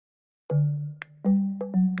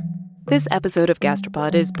This episode of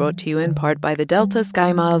Gastropod is brought to you in part by the Delta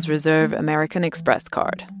SkyMiles Reserve American Express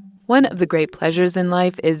card. One of the great pleasures in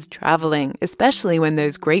life is traveling, especially when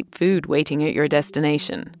there's great food waiting at your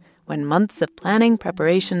destination. When months of planning,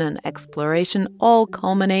 preparation, and exploration all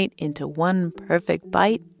culminate into one perfect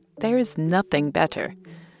bite, there's nothing better.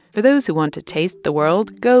 For those who want to taste the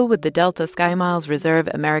world, go with the Delta SkyMiles Reserve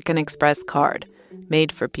American Express card,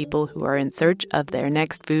 made for people who are in search of their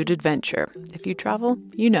next food adventure. If you travel,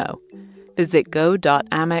 you know. Visit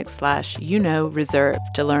go.amex/reserve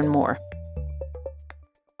to learn more.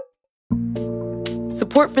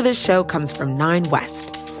 Support for this show comes from Nine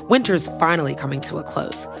West. Winter's finally coming to a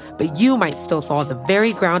close, but you might still thaw the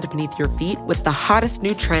very ground beneath your feet with the hottest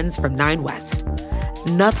new trends from Nine West.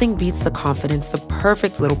 Nothing beats the confidence the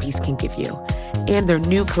perfect little piece can give you. And their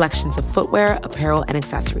new collections of footwear, apparel, and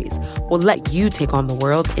accessories will let you take on the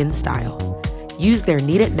world in style. Use their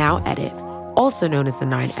Need It Now edit, also known as the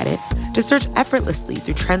 9 Edit, to search effortlessly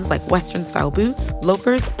through trends like Western-style boots,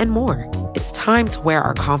 loafers, and more. It's time to wear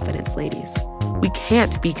our confidence, ladies. We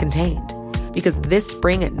can't be contained, because this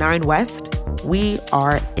spring at 9 West, we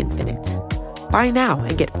are infinite. Buy now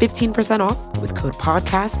and get 15% off with code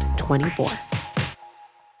PODCAST24.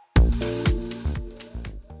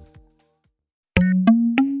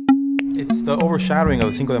 It's the overshadowing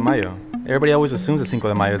of Cinco de Mayo. Everybody always assumes that Cinco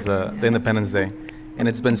de Mayo is the Independence Day. And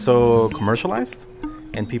it's been so commercialized,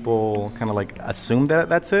 and people kind of like assume that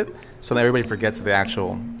that's it, so that everybody forgets the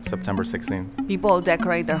actual September 16th. People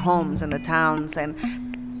decorate their homes and the towns, and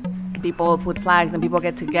people put flags, and people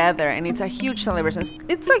get together, and it's a huge celebration.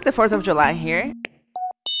 It's like the 4th of July here.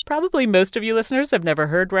 Probably most of you listeners have never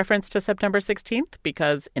heard reference to September 16th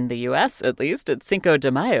because, in the U.S. at least, it's Cinco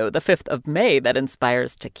de Mayo, the 5th of May, that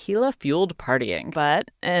inspires tequila-fueled partying.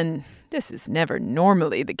 But, and this is never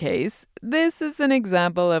normally the case, this is an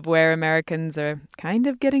example of where Americans are kind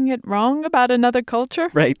of getting it wrong about another culture.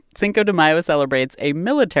 Right. Cinco de Mayo celebrates a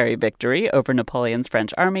military victory over Napoleon's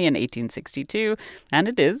French army in 1862. And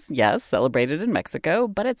it is, yes, celebrated in Mexico,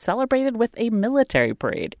 but it's celebrated with a military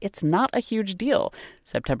parade. It's not a huge deal.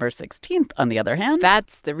 September 16th, on the other hand,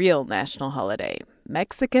 that's the real national holiday,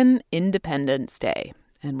 Mexican Independence Day.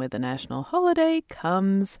 And with a national holiday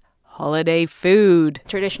comes holiday food.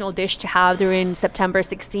 Traditional dish to have during September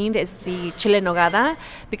 16th is the chile en nogada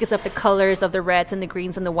because of the colors of the reds and the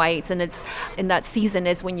greens and the whites. And it's in that season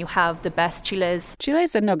is when you have the best chiles.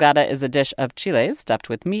 Chiles en nogada is a dish of chiles stuffed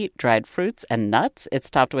with meat, dried fruits, and nuts. It's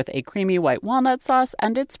topped with a creamy white walnut sauce,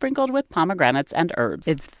 and it's sprinkled with pomegranates and herbs.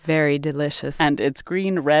 It's very delicious. And it's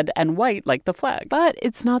green, red, and white like the flag. But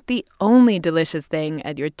it's not the only delicious thing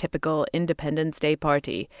at your typical Independence Day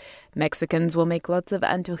party. Mexicans will make lots of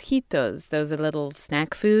antojitos. Those are little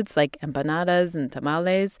snack foods like empanadas and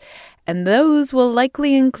tamales. And those will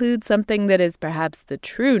likely include something that is perhaps the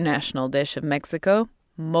true national dish of Mexico,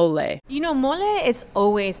 mole. You know, mole is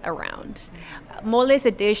always around. Mole is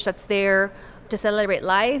a dish that's there to celebrate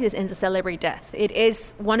life and to celebrate death. It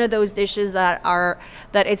is one of those dishes that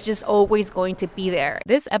it's just always going to be there.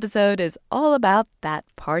 This episode is all about that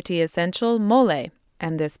party essential, mole.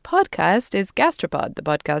 And this podcast is Gastropod, the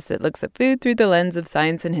podcast that looks at food through the lens of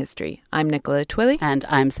science and history. I'm Nicola Twilley. And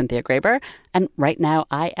I'm Cynthia Graber. And right now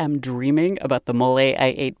I am dreaming about the mole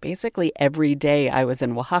I ate basically every day I was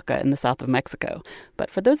in Oaxaca in the south of Mexico. But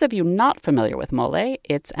for those of you not familiar with mole,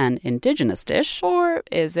 it's an indigenous dish. Or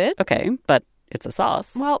is it? Okay, but it's a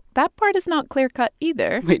sauce. Well, that part is not clear-cut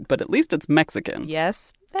either. Wait, but at least it's Mexican.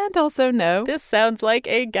 Yes. And also no. This sounds like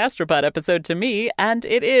a Gastropod episode to me, and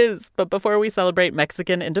it is. But before we celebrate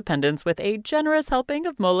Mexican independence with a generous helping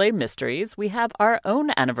of mole mysteries, we have our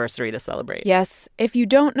own anniversary to celebrate. Yes, if you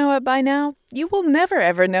don't know it by now, you will never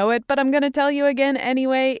ever know it, but I'm going to tell you again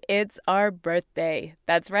anyway. It's our birthday.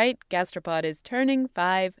 That's right, Gastropod is turning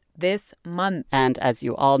 5 this month. And as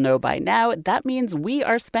you all know by now, that means we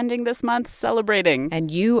are spending this month celebrating.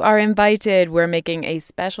 And you are invited. We're making a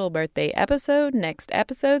special birthday episode next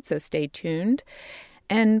episode, so stay tuned.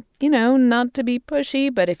 And, you know, not to be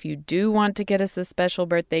pushy, but if you do want to get us a special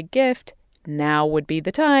birthday gift, now would be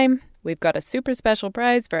the time. We've got a super special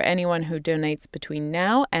prize for anyone who donates between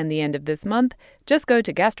now and the end of this month. Just go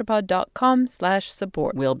to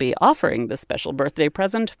gastropod.com/support. We'll be offering the special birthday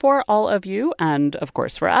present for all of you and, of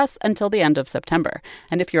course, for us until the end of September.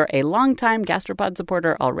 And if you're a longtime Gastropod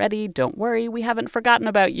supporter already, don't worry, we haven't forgotten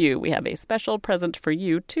about you. We have a special present for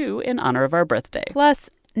you, too, in honor of our birthday. Plus,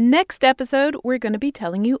 next episode, we're going to be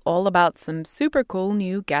telling you all about some super cool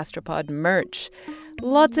new Gastropod merch.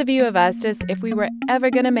 Lots of you have asked us if we were ever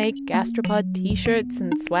going to make Gastropod t-shirts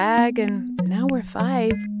and swag, and now we're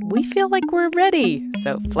 5. We feel like we're ready,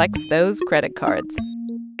 so flex those credit cards.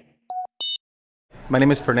 My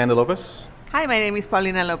name is Fernando Lopez. Hi, my name is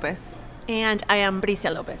Paulina Lopez. And I am Bricia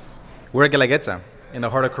Lopez. We're at Guelaguetza, in the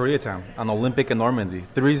heart of Koreatown, on Olympic and Normandy,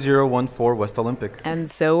 3014 West Olympic. And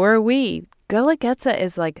so are we. Guelaguetza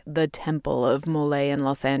is like the temple of mole in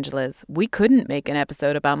Los Angeles. We couldn't make an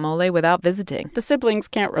episode about mole without visiting. The siblings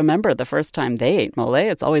can't remember the first time they ate mole.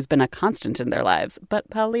 It's always been a constant in their lives. But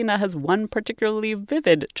Paulina has one particularly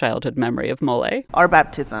vivid childhood memory of mole. Our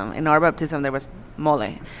baptism. In our baptism, there was mole,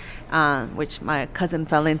 which my cousin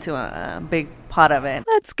fell into a big pot of it.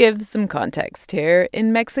 Let's give some context here.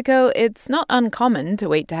 In Mexico, it's not uncommon to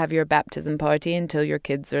wait to have your baptism party until your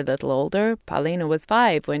kids are a little older. Paulina was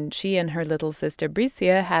 5 when she and her little sister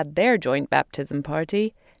Bricia had their joint baptism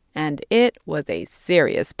party, and it was a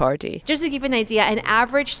serious party. Just to give you an idea, an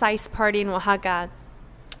average size party in Oaxaca,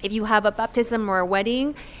 if you have a baptism or a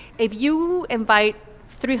wedding, if you invite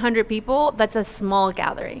 300 people, that's a small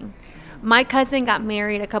gathering. My cousin got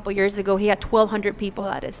married a couple years ago. He had 1,200 people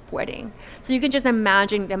at his wedding. So you can just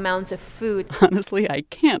imagine the amounts of food. Honestly, I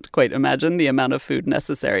can't quite imagine the amount of food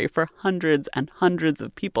necessary for hundreds and hundreds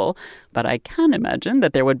of people, but I can imagine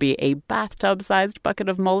that there would be a bathtub-sized bucket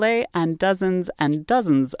of mole and dozens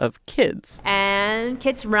of kids. And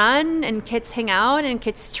kids run, and kids hang out, and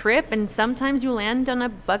kids trip, and sometimes you land on a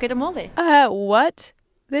bucket of mole. What?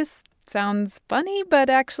 This sounds funny, but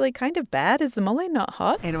actually kind of bad. Is the mole not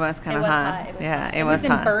hot? It was kind of hot. It was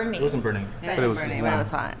hot. Burning. It wasn't burning. It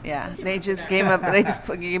was hot. Yeah, they just gave him a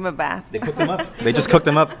bath. They cooked them up. They just cooked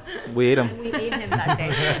them up. We ate them. We ate him that day.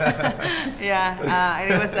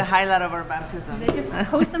 And it was the highlight of our baptism. They just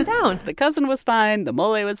hosed them down. The cousin was fine. The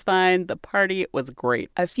mole was fine. The party was great.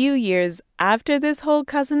 A few years after this whole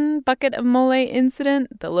cousin bucket of mole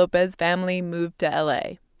incident, the Lopez family moved to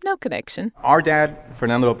LA. No connection. Our dad,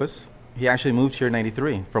 Fernando Lopez, he actually moved here in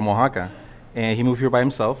 93 from Oaxaca. And he moved here by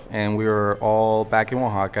himself, and we were all back in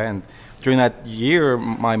Oaxaca. And during that year,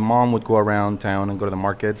 my mom would go around town and go to the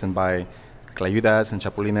markets and buy clayudas and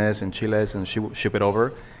chapulines and chiles and ship it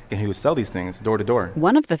over. And he would sell these things door to door.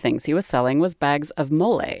 One of the things he was selling was bags of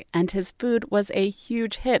mole, and his food was a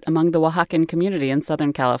huge hit among the Oaxacan community in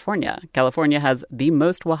Southern California. California has the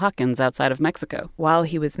most Oaxacans outside of Mexico. While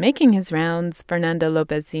he was making his rounds, Fernando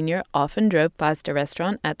Lopez Sr. often drove past a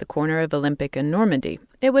restaurant at the corner of Olympic and Normandy.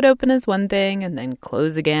 It would open as one thing and then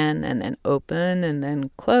close again and then open and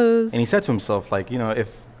then close. And he said to himself, like,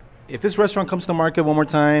 if this restaurant comes to the market one more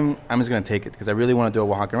time, I'm just going to take it because I really want to do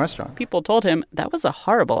a Oaxacan restaurant. People told him that was a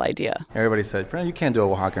horrible idea. Everybody said, Fernando, you can't do a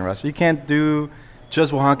Oaxacan restaurant. You can't do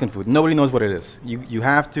just Oaxacan food. Nobody knows what it is. You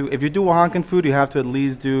have to, if you do Oaxacan food, you have to at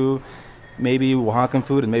least do maybe Oaxacan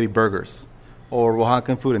food and maybe burgers, or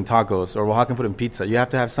Oaxacan food and tacos, or Oaxacan food and pizza. You have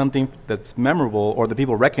to have something that's memorable or that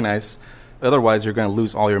people recognize. Otherwise, you're going to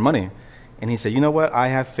lose all your money. And he said, you know what? I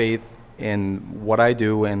have faith in what I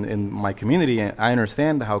do and in my community, and I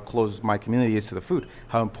understand how close my community is to the food,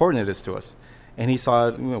 how important it is to us. And he saw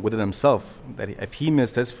it within himself that if he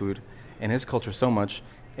missed his food and his culture so much,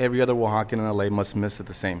 every other Oaxacan in LA must miss it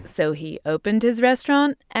the same. So he opened his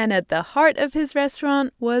restaurant, and at the heart of his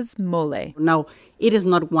restaurant was mole. Now, it is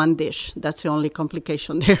not one dish. That's the only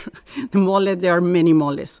complication there. The mole, there are many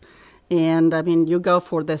moles. And, I mean, you go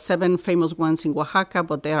for the 7 famous ones in Oaxaca,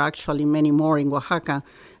 but there are actually many more in Oaxaca.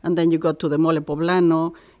 And then you go to the mole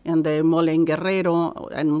poblano and the mole en Guerrero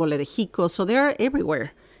and mole de Jico. So they are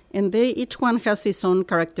everywhere. And each one has its own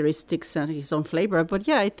characteristics and its own flavor. But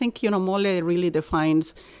yeah, I think, mole really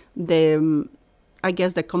defines the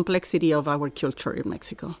complexity of our culture in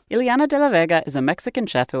Mexico. Ileana de la Vega is a Mexican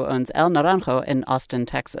chef who owns El Naranjo in Austin,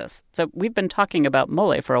 Texas. So we've been talking about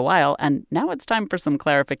mole for a while, and now it's time for some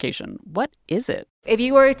clarification. What is it? If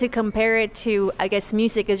you were to compare it to,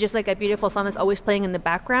 music is just like a beautiful song that's always playing in the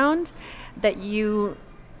background, that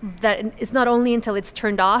it's not only until it's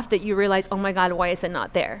turned off that you realize, oh my God, why is it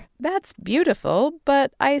not there? That's beautiful,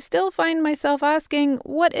 but I still find myself asking,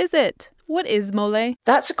 what is it? What is mole?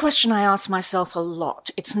 That's a question I ask myself a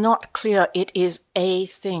lot. It's not clear it is a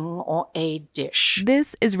thing or a dish.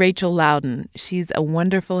 This is Rachel Loudon. She's a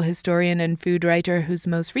wonderful historian and food writer whose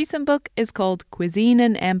most recent book is called Cuisine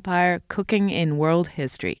and Empire: Cooking in World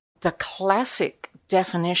History. The classic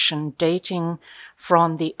definition dating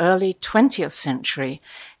from the early 20th century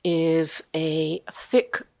is a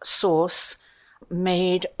thick sauce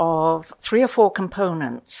made of 3 or 4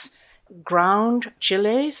 components: ground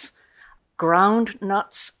chiles, ground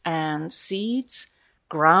nuts and seeds,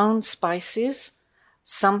 ground spices,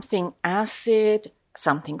 something acid,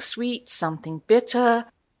 something sweet, something bitter,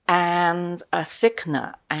 and a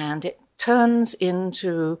thickener. And it turns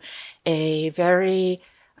into a very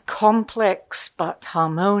complex but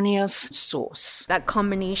harmonious sauce. That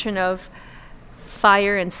combination of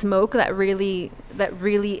fire and smoke that really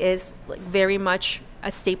is like very much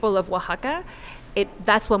a staple of Oaxaca.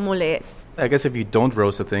 That's what mole is. I guess if you don't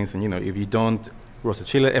roast the things, and if you don't roast the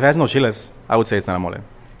chile, if it has no chiles, I would say it's not a mole.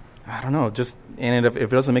 I don't know, if it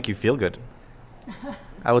doesn't make you feel good.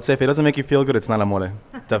 I would say if it doesn't make you feel good, it's not a mole.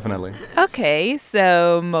 Definitely. Okay,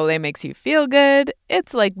 so mole makes you feel good.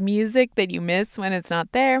 It's like music that you miss when it's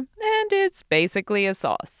not there. And it's basically a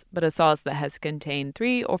sauce, but a sauce that has contained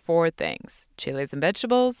 3 or 4 things: chiles and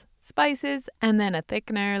vegetables, spices, and then a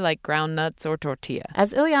thickener like ground nuts or tortilla.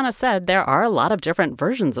 As Ileana said, there are a lot of different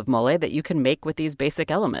versions of mole that you can make with these basic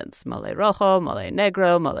elements. Mole rojo, mole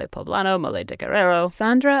negro, mole poblano, mole de guerrero.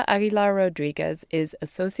 Sandra Aguilar Rodriguez is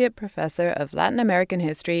Associate Professor of Latin American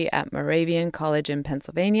History at Moravian College in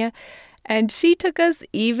Pennsylvania, and she took us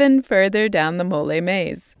even further down the mole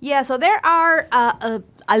maze. Yeah, so there are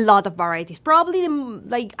a lot of varieties. Probably,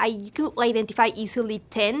 you can identify easily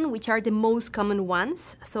 10, which are the most common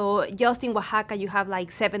ones. So just in Oaxaca, you have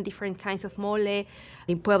 7 different kinds of mole.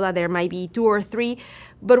 In Puebla, there might be 2 or 3.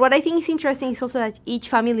 But what I think is interesting is also that each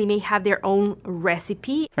family may have their own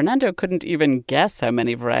recipe. Fernando couldn't even guess how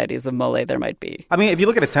many varieties of mole there might be. I mean, if you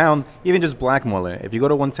look at a town, even just black mole, if you go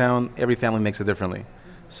to one town, every family makes it differently.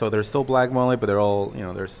 So there's still black mole, but they're all,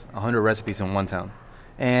 there's 100 recipes in one town.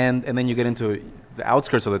 And then you get into the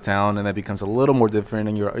outskirts of the town, and that becomes a little more different.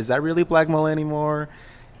 And is that really black mole anymore?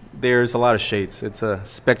 There's a lot of shades. It's a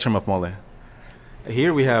spectrum of mole.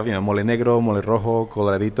 Here we have, mole negro, mole rojo,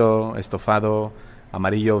 coloradito, estofado,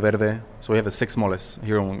 amarillo, verde. So we have the 6 moles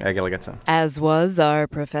here in Guelaguetza. As was our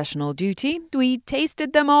professional duty, we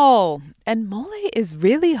tasted them all. And mole is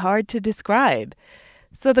really hard to describe.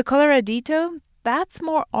 So the coloradito, that's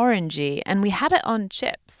more orangey, and we had it on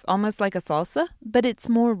chips, almost like a salsa, but it's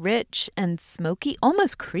more rich and smoky,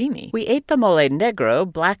 almost creamy. We ate the mole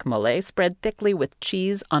negro, black mole, spread thickly with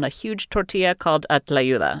cheese on a huge tortilla called a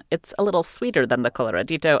tlayuda. It's a little sweeter than the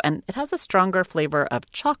coloradito, and it has a stronger flavor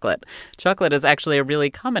of chocolate. Chocolate is actually a really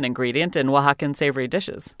common ingredient in Oaxacan savory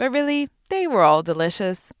dishes. But really, they were all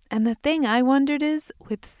delicious. And the thing I wondered is,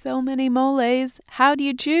 with so many moles, how do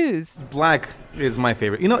you choose? Black is my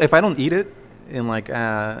favorite. If I don't eat it, in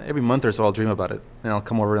every month or so, I'll dream about it, and I'll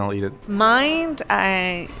come over and I'll eat it. Mine,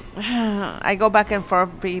 I go back and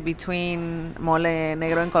forth between mole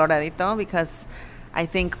negro and coloradito because I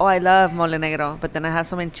think, I love mole negro, but then I have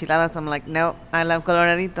some enchiladas. I'm like, no, I love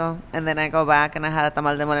coloradito, and then I go back and I had a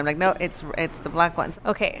tamal de mole. I'm like, no, it's the black ones.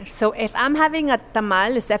 Okay, so if I'm having a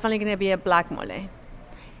tamal, it's definitely going to be a black mole.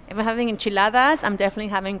 If I'm having enchiladas, I'm definitely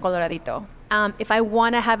having coloradito. If I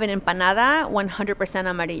want to have an empanada, 100%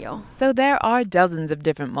 amarillo. So there are dozens of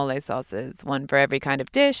different mole sauces, one for every kind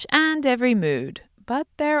of dish and every mood. But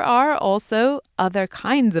there are also other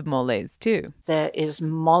kinds of moles too. There is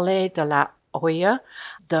mole de la olla,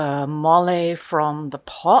 the mole from the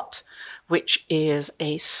pot, which is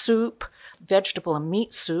a soup, vegetable and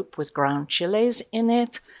meat soup with ground chiles in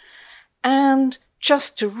it. And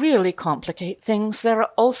just to really complicate things, there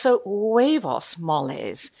are also huevos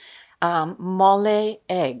moles. Mole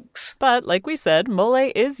eggs. But like we said,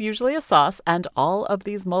 mole is usually a sauce, and all of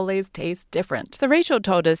these moles taste different. So Rachel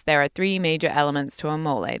told us there are 3 major elements to a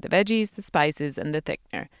mole: the veggies, the spices, and the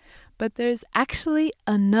thickener. But there's actually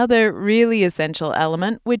another really essential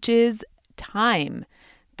element, which is time.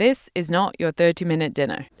 This is not your 30-minute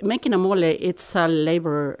dinner. Making a mole, it's a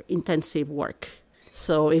labor-intensive work.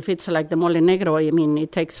 So if it's like the mole negro,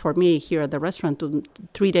 it takes for me here at the restaurant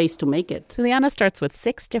 3 days to make it. Liliana starts with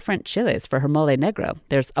 6 different chiles for her mole negro.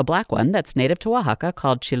 There's a black one that's native to Oaxaca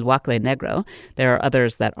called chilhuacle negro. There are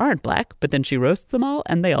others that aren't black, but then she roasts them all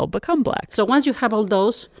and they all become black. So once you have all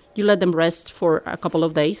those, you let them rest for a couple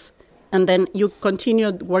of days, and then you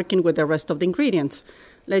continue working with the rest of the ingredients.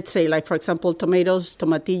 Let's say, for example, tomatoes,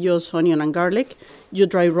 tomatillos, onion, and garlic. You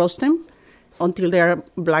dry roast them until they are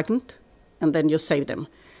blackened, and then you save them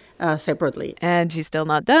separately. And she's still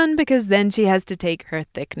not done, because then she has to take her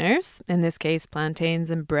thickeners, in this case plantains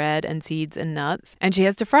and bread and seeds and nuts, and she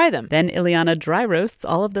has to fry them. Then Ileana dry roasts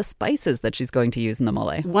all of the spices that she's going to use in the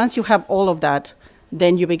mole. Once you have all of that,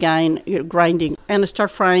 then you begin grinding and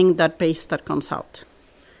start frying that paste that comes out.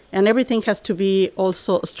 And everything has to be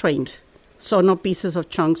also strained, so no pieces of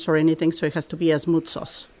chunks or anything, so it has to be a smooth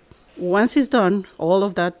sauce. Once it's done, all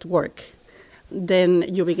of that work, then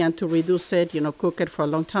you begin to reduce it, cook it for a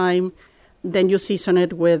long time. Then you season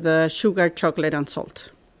it with sugar, chocolate, and salt.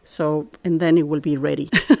 And then it will be ready.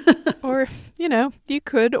 Or, you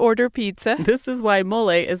could order pizza. This is why mole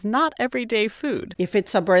is not everyday food. If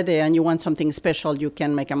it's a birthday and you want something special, you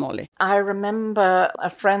can make a mole. I remember a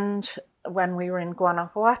friend when we were in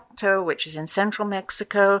Guanajuato, which is in central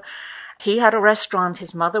Mexico. He had a restaurant.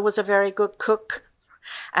 His mother was a very good cook.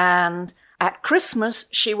 And at Christmas,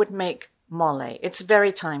 she would make mole. It's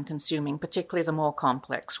very time-consuming, particularly the more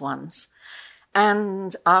complex ones.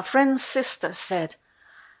 And our friend's sister said,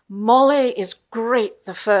 mole is great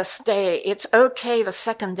the first day. It's okay the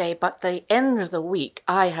second day, but the end of the week,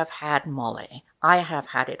 I have had mole. I have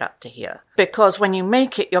had it up to here. Because when you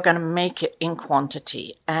make it, you're going to make it in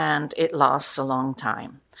quantity, and it lasts a long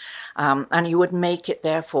time. And you would make it,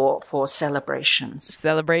 therefore, for celebrations.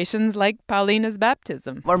 Celebrations like Paulina's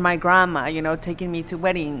baptism. Or my grandma, taking me to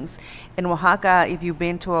weddings. In Oaxaca, if you've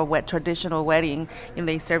been to a traditional wedding, and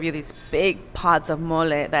they serve you these big pots of mole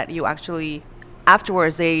that you actually...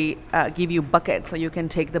 Afterwards, they give you buckets, so you can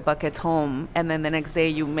take the buckets home, and then the next day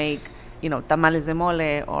you make, tamales de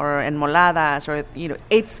mole or enmoladas, or,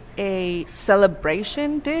 it's a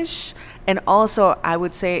celebration dish. And also, I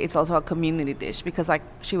would say it's also a community dish because, like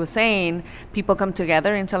she was saying, people come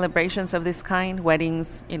together in celebrations of this kind,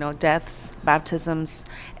 weddings, deaths, baptisms,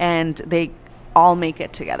 and they all make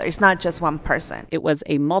it together. It's not just one person. It was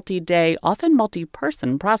a multi-day, often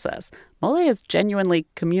multi-person process. Mole is genuinely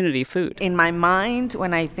community food. In my mind,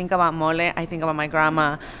 when I think about mole, I think about my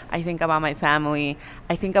grandma, I think about my family,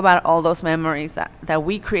 I think about all those memories that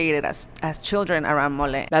we created as children around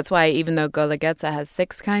mole. That's why even though Guelaguetza has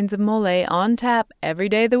 6 kinds of mole on tap every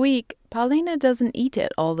day of the week, Paulina doesn't eat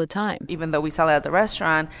it all the time. Even though we sell it at the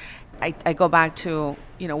restaurant, I go back to,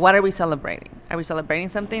 what are we celebrating? Are we celebrating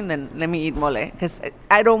something? Then let me eat mole, because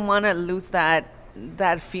I don't want to lose that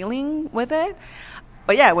feeling with it.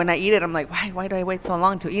 But yeah, when I eat it, I'm like, why do I wait so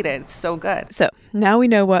long to eat it? It's so good. So now we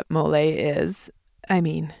know what mole is. I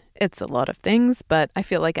mean, it's a lot of things, but I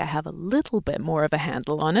feel like I have a little bit more of a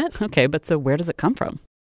handle on it. Okay, but so where does it come from?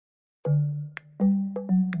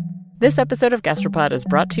 This episode of Gastropod is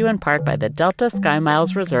brought to you in part by the Delta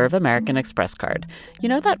SkyMiles Reserve American Express card. You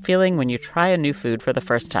know that feeling when you try a new food for the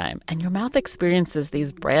first time and your mouth experiences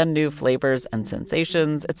these brand new flavors and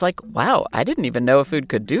sensations? It's like, wow, I didn't even know a food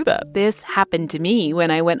could do that. This happened to me when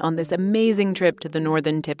I went on this amazing trip to the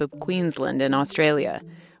northern tip of Queensland in Australia.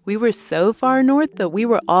 We were so far north that we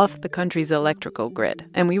were off the country's electrical grid,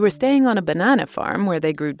 and we were staying on a banana farm where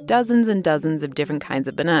they grew dozens and dozens of different kinds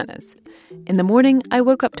of bananas. In the morning, I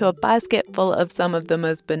woke up to a basket full of some of the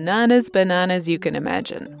most bananas you can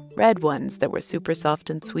imagine. Red ones that were super soft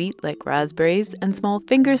and sweet like raspberries, and small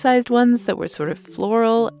finger-sized ones that were sort of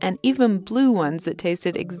floral, and even blue ones that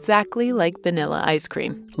tasted exactly like vanilla ice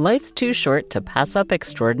cream. Life's too short to pass up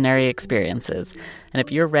extraordinary experiences. And if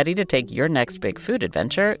you're ready to take your next big food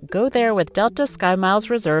adventure, go there with Delta SkyMiles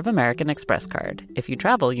Reserve American Express card. If you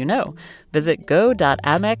travel, you know. Visit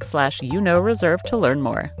go.amex/reserve to learn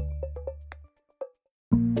more.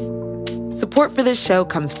 Support for this show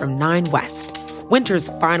comes from Nine West. Winter's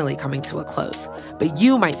finally coming to a close, but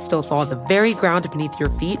you might still thaw the very ground beneath your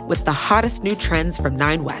feet with the hottest new trends from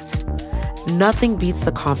Nine West. Nothing beats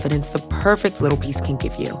the confidence the perfect little piece can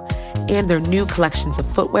give you. And their new collections of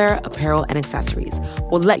footwear, apparel, and accessories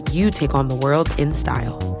will let you take on the world in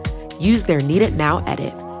style. Use their Need It Now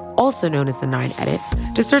edit, also known as the 9 Edit,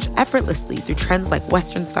 to search effortlessly through trends like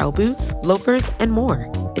Western-style boots, loafers, and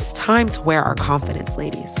more. It's time to wear our confidence,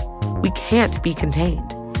 ladies. We can't be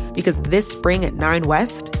contained, because this spring at 9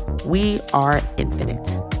 West, we are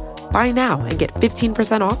infinite. Buy now and get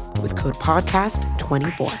 15% off with code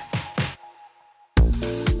PODCAST24.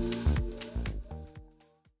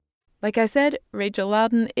 Like I said, Rachel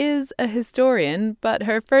Loudon is a historian, but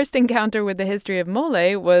her first encounter with the history of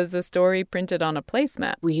mole was a story printed on a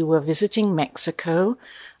placemat. We were visiting Mexico.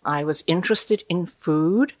 I was interested in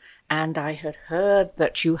food, and I had heard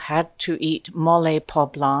that you had to eat mole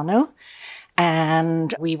poblano.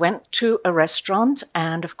 And we went to a restaurant,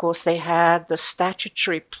 and of course they had the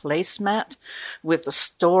statutory placemat with the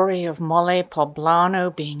story of mole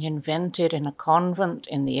poblano being invented in a convent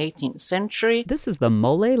in the 18th century. This is the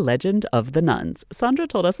mole legend of the nuns. Sandra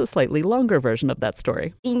told us a slightly longer version of that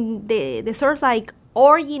story. In the sort of like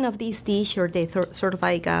origin of this dish, or the sort of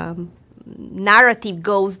like narrative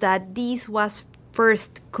goes that this was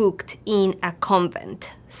first cooked in a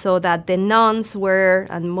convent, so that the nuns were,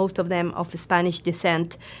 and most of them of Spanish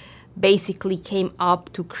descent, basically came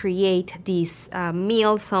up to create this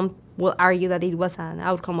meal. Some will argue that it was an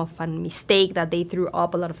outcome of a mistake, that they threw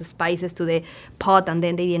up a lot of spices to the pot and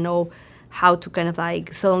then they didn't know how to kind of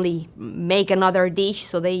like suddenly make another dish,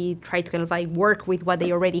 so they tried to kind of like work with what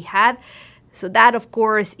they already had. So that, of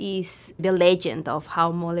course, is the legend of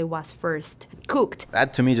how mole was first cooked.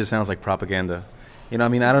 That to me just sounds like propaganda. I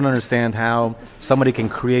don't understand how somebody can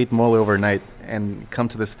create mole overnight and come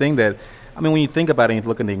to this thing that, when you think about it, you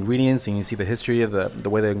look at the ingredients and you see the history of the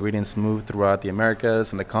way the ingredients move throughout the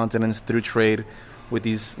Americas and the continents through trade. with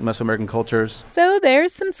these Mesoamerican cultures. So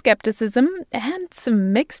there's some skepticism and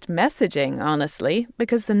some mixed messaging, honestly,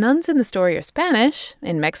 because the nuns in the story are Spanish,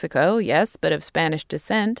 in Mexico, yes, but of Spanish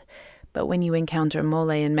descent. But when you encounter mole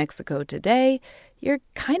in Mexico today, you're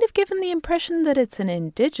kind of given the impression that it's an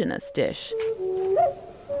indigenous dish.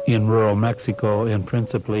 In rural Mexico, and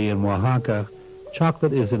principally in Oaxaca,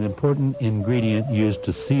 chocolate is an important ingredient used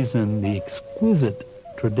to season the exquisite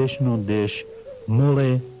traditional dish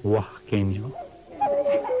mole oaxaqueño.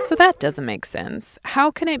 So that doesn't make sense.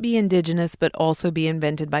 How can it be indigenous but also be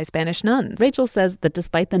invented by Spanish nuns? Rachel says that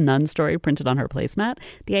despite the nun story printed on her placemat,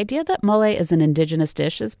 the idea that mole is an indigenous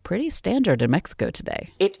dish is pretty standard in Mexico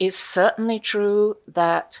today. It is certainly true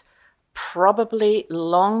that probably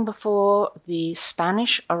long before the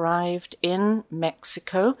Spanish arrived in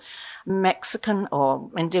Mexico, Mexican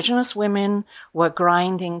or indigenous women were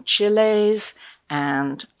grinding chiles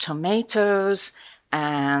and tomatoes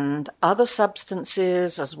and other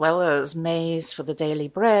substances, as well as maize for the daily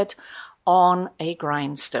bread, on a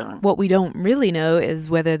grindstone. What we don't really know is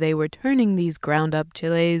whether they were turning these ground-up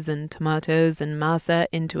chiles and tomatoes and masa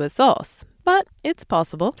into a sauce. But it's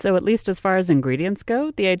possible. So at least as far as ingredients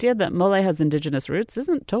go, the idea that mole has indigenous roots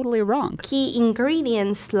isn't totally wrong. Key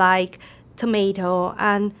ingredients like tomato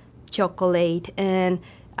and chocolate and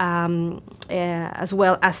as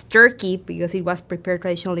well as turkey, because it was prepared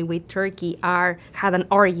traditionally with turkey, have an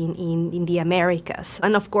origin in the Americas.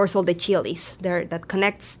 And of course, all the chilies there that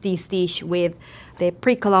connects this dish with the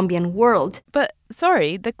pre-Columbian world. But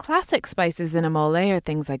sorry, the classic spices in a mole are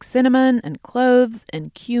things like cinnamon and cloves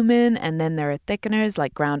and cumin, and then there are thickeners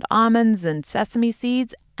like ground almonds and sesame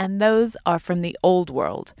seeds, and those are from the Old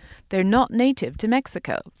World. They're not native to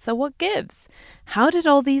Mexico, so what gives? How did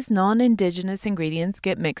all these non-indigenous ingredients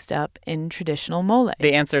get mixed up in traditional mole?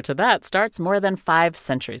 The answer to that starts more than 5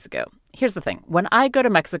 centuries ago. Here's the thing. When I go to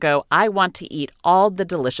Mexico, I want to eat all the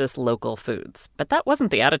delicious local foods. But that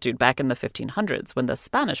wasn't the attitude back in the 1500s when the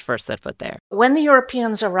Spanish first set foot there. When the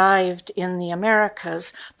Europeans arrived in the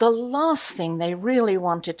Americas, the last thing they really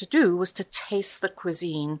wanted to do was to taste the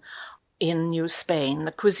cuisine in New Spain,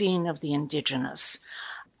 the cuisine of the indigenous.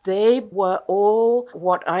 They were all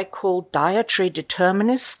what I call dietary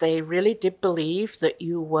determinists. They really did believe that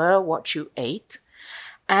you were what you ate.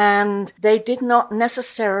 And they did not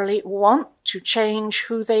necessarily want to change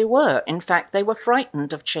who they were. In fact, they were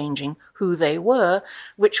frightened of changing who they were,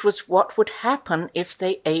 which was what would happen if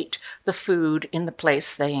they ate the food in the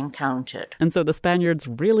place they encountered. And so the Spaniards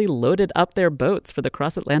really loaded up their boats for the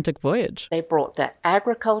cross-Atlantic voyage. They brought their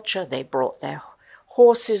agriculture, they brought their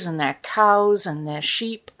horses and their cows and their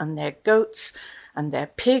sheep and their goats and their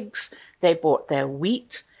pigs. They brought their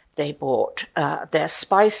wheat, they brought their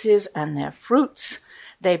spices and their fruits.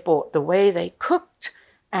 They bought the way they cooked,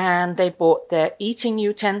 and they bought their eating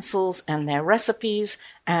utensils and their recipes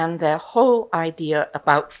and their whole idea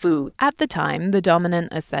about food. At the time, the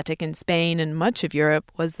dominant aesthetic in Spain and much of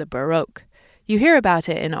Europe was the Baroque. You hear about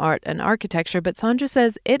it in art and architecture, but Sandra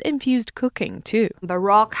says it infused cooking too.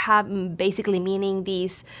 Baroque basically meaning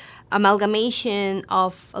this amalgamation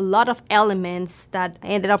of a lot of elements that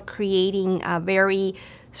ended up creating a very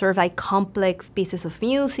sort of like complex pieces of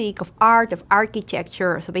music, of art, of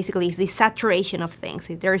architecture. So basically it's the saturation of things.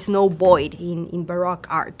 There is no void in Baroque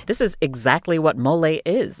art. This is exactly what mole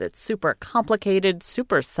is. It's super complicated,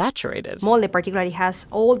 super saturated. Mole particularly has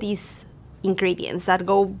all these ingredients that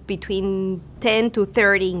go between 10 to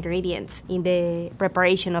 30 ingredients in the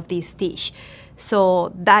preparation of this dish.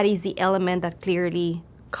 So that is the element that clearly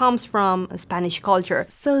comes from Spanish culture.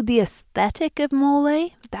 So the aesthetic of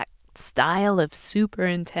mole, that style of super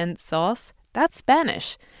intense sauce, that's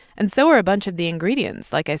Spanish. And so are a bunch of the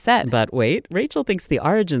ingredients, like I said. But wait, Rachel thinks the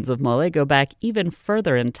origins of mole go back even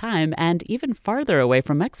further in time and even farther away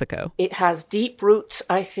from Mexico. It has deep roots,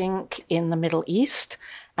 I think, in the Middle East,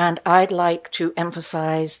 and I'd like to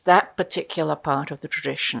emphasize that particular part of the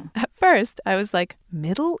tradition. At first, I was like,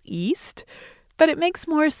 Middle East? But it makes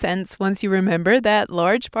more sense once you remember that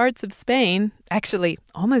large parts of Spain, actually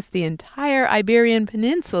almost the entire Iberian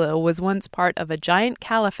Peninsula, was once part of a giant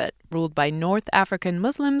caliphate ruled by North African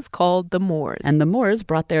Muslims called the Moors. And the Moors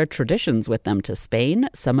brought their traditions with them to Spain,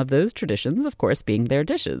 some of those traditions, of course, being their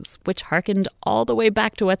dishes, which harkened all the way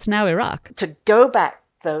back to what's now Iraq. To go back,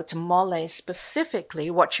 though, to mole specifically,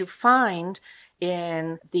 what you find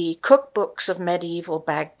in the cookbooks of medieval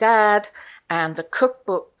Baghdad and the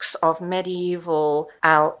cookbooks of medieval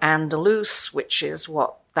Al-Andalus, which is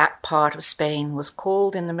what that part of Spain was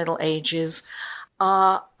called in the Middle Ages,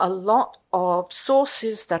 are a lot of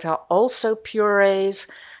sauces that are also purees,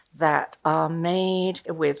 that are made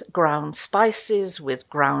with ground spices, with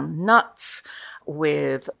ground nuts,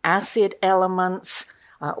 with acid elements.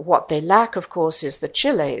 What they lack, of course, is the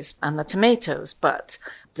chiles and the tomatoes, but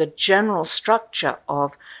the general structure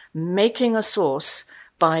of making a sauce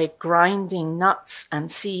by grinding nuts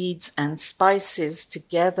and seeds and spices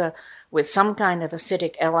together with some kind of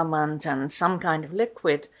acidic element and some kind of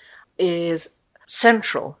liquid is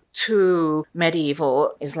central to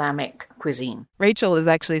medieval Islamic cuisine. Rachel has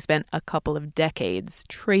actually spent a couple of decades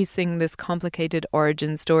tracing this complicated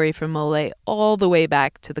origin story for mole all the way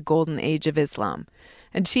back to the golden age of Islam.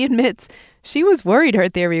 And she admits she was worried her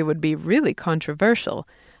theory would be really controversial.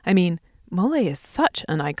 I mean, mole is such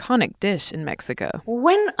an iconic dish in Mexico.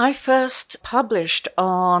 When I first published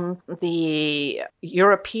on the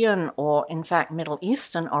European, or in fact Middle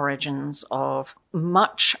Eastern origins of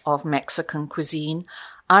much of Mexican cuisine,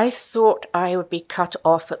 I thought I would be cut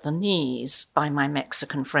off at the knees by my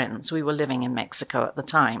Mexican friends. We were living in Mexico at the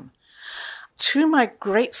time. To my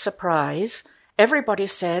great surprise, everybody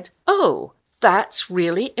said, "Oh, that's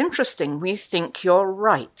really interesting. We think you're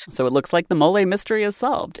right." So it looks like the mole mystery is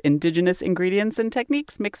solved. Indigenous ingredients and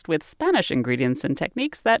techniques mixed with Spanish ingredients and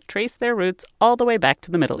techniques that trace their roots all the way back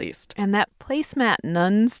to the Middle East. And that placemat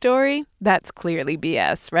nun story, that's clearly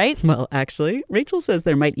BS, right? Well, actually, Rachel says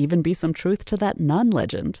there might even be some truth to that nun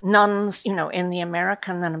legend. Nuns, in the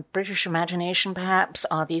American and British imagination perhaps,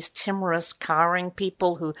 are these timorous, cowering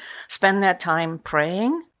people who spend their time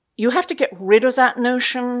praying. You have to get rid of that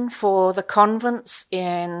notion for the convents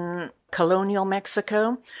in colonial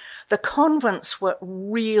Mexico. The convents were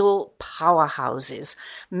real powerhouses.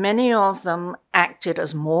 Many of them acted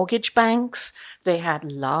as mortgage banks. They had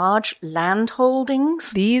large land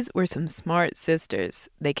holdings. These were some smart sisters.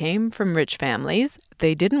 They came from rich families.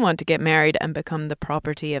 They didn't want to get married and become the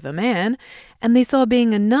property of a man. And they saw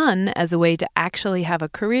being a nun as a way to actually have a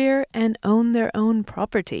career and own their own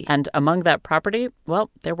property. And among that property, well,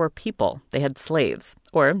 there were people. They had slaves,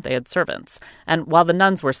 or they had servants. And while the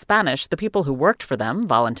nuns were Spanish, the people who worked for them,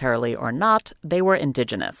 voluntarily or not, they were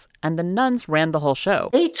indigenous. And the nuns ran the whole show.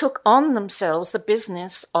 They took on themselves the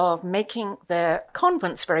business of making their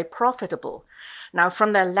convents very profitable. Now,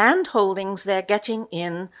 from their land holdings, they're getting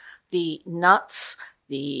in the nuts,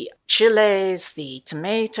 the chiles, the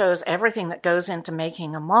tomatoes, everything that goes into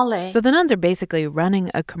making a mole. So the nuns are basically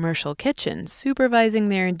running a commercial kitchen, supervising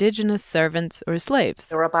their indigenous servants or slaves.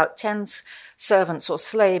 There are about 10 servants or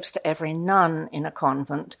slaves to every nun in a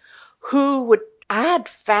convent who would add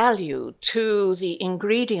value to the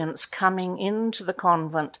ingredients coming into the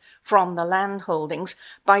convent from the land holdings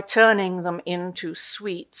by turning them into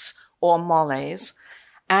sweets or moles.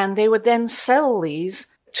 And they would then sell these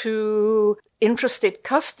to interested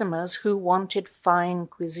customers who wanted fine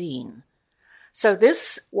cuisine. So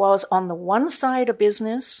this was on the one side a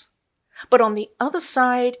business, but on the other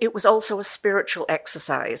side it was also a spiritual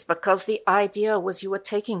exercise, because the idea was you were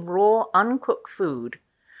taking raw, uncooked food,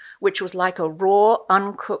 which was like a raw,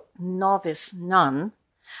 uncooked novice nun,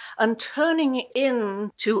 and turning it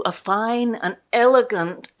into a fine and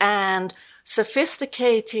elegant and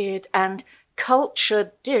sophisticated and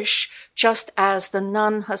cultured dish, just as the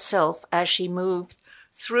nun herself, as she moved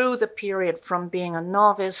through the period from being a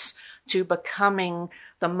novice to becoming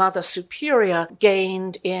the Mother Superior,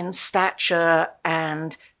 gained in stature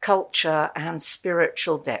and culture and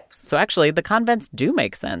spiritual depth. So actually, the convents do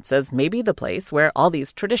make sense as maybe the place where all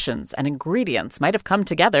these traditions and ingredients might have come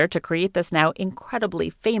together to create this now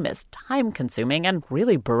incredibly famous, time-consuming, and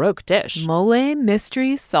really Baroque dish. Mole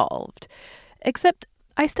mystery solved. Except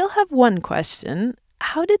I still have one question.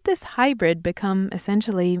 How did this hybrid become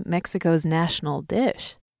essentially Mexico's national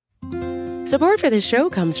dish? Support for this show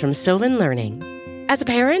comes from Sylvan Learning. As a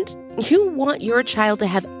parent, you want your child to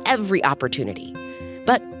have every opportunity.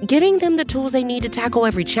 But giving them the tools they need to tackle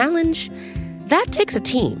every challenge, that takes a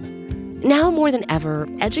team. Now more than ever,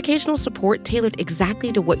 educational support tailored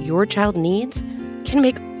exactly to what your child needs can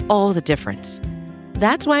make all the difference.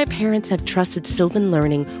 That's why parents have trusted Sylvan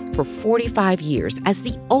Learning for 45 years as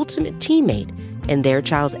the ultimate teammate in their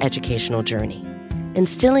child's educational journey,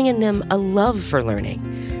 instilling in them a love for learning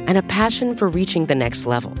and a passion for reaching the next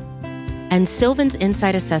level. And Sylvan's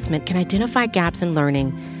Insight Assessment can identify gaps in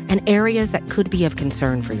learning and areas that could be of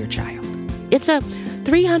concern for your child. It's a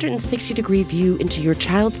 360-degree view into your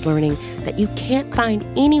child's learning that you can't find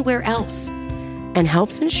anywhere else, and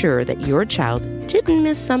helps ensure that your child didn't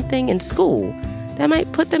miss something in school that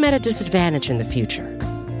might put them at a disadvantage in the future.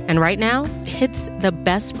 And right now, it's the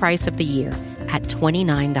best price of the year at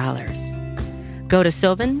 $29. Go to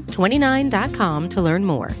sylvan29.com to learn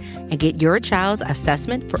more and get your child's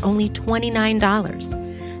assessment for only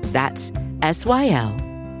 $29. That's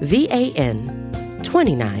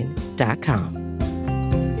SYLVAN29.com.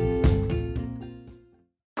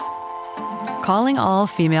 Calling all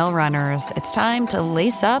female runners, it's time to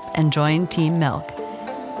lace up and join Team Milk.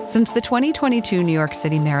 Since the 2022 New York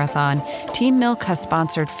City Marathon, Team Milk has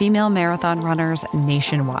sponsored female marathon runners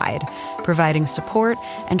nationwide, providing support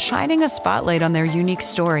and shining a spotlight on their unique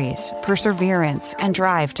stories, perseverance, and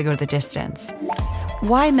drive to go the distance.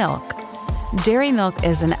 Why milk? Dairy milk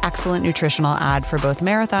is an excellent nutritional add for both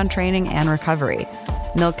marathon training and recovery.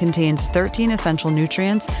 Milk contains 13 essential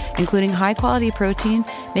nutrients, including high-quality protein,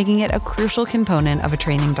 making it a crucial component of a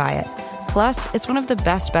training diet. Plus, it's one of the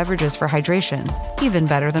best beverages for hydration, even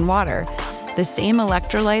better than water. The same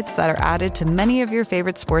electrolytes that are added to many of your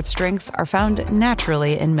favorite sports drinks are found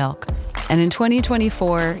naturally in milk. And in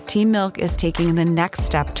 2024, Team Milk is taking the next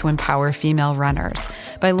step to empower female runners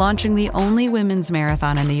by launching the only women's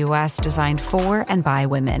marathon in the U.S. designed for and by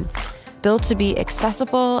women. Built to be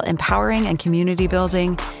accessible, empowering, and community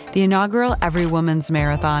building, the inaugural Every Woman's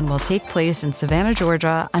Marathon will take place in Savannah,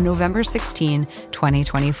 Georgia on November 16,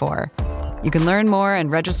 2024. You can learn more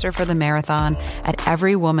and register for the marathon at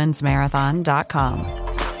everywomansmarathon.com.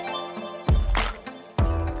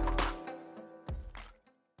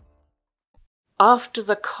 After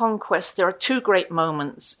the conquest, there are two great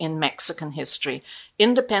moments in Mexican history: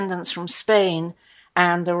 independence from Spain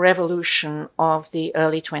and the revolution of the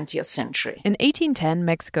early 20th century. In 1810,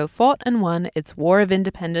 Mexico fought and won its War of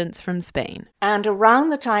Independence from Spain. And around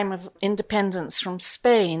the time of independence from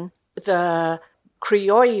Spain, the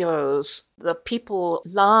criollos, the people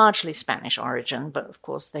largely Spanish origin, but of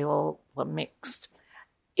course they all were mixed,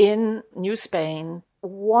 in New Spain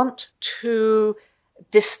want to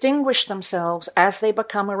distinguish themselves as they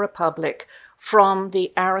become a republic from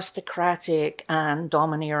the aristocratic and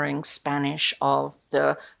domineering Spanish of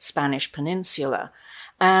the Spanish Peninsula.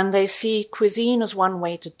 And they see cuisine as one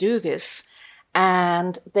way to do this,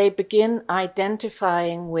 and they begin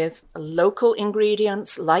identifying with local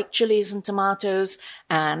ingredients like chilies and tomatoes,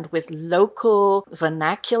 and with local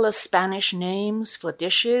vernacular Spanish names for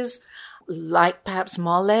dishes, like perhaps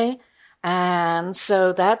mole. And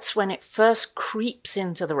so that's when it first creeps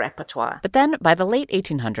into the repertoire. But then, by the late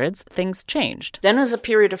 1800s, things changed. Then there's a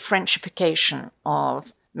period of Frenchification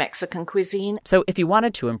of Mexican cuisine. So if you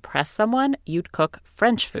wanted to impress someone, you'd cook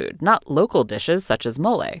French food, not local dishes such as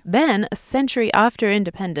mole. Then, a century after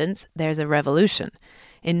independence, there's a revolution.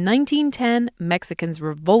 In 1910, Mexicans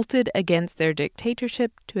revolted against their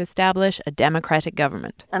dictatorship to establish a democratic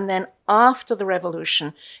government. And then after the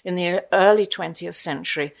revolution, in the early 20th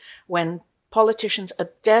century, when politicians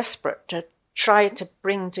are desperate to try to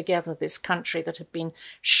bring together this country that had been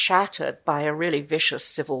shattered by a really vicious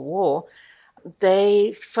civil war,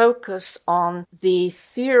 they focus on the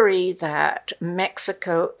theory that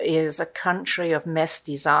Mexico is a country of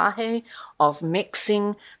mestizaje, of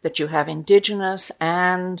mixing, that you have indigenous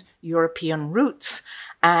and European roots.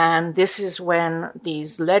 And this is when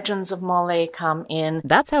these legends of mole come in.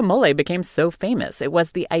 That's how mole became so famous. It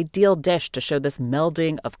was the ideal dish to show this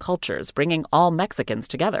melding of cultures, bringing all Mexicans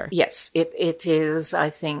together. Yes, it is,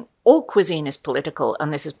 I think, all cuisine is political,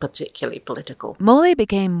 and this is particularly political. Mole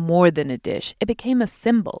became more than a dish. It became a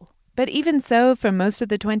symbol. But even so, for most of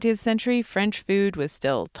the 20th century, French food was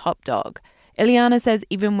still top dog. Ileana says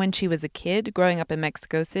even when she was a kid growing up in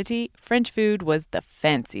Mexico City, French food was the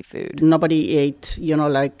fancy food. Nobody ate,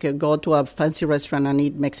 go to a fancy restaurant and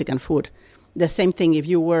eat Mexican food. The same thing if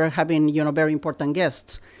you were having, very important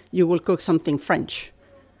guests, you will cook something French,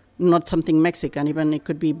 not something Mexican. Even it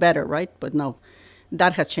could be better, right? But no,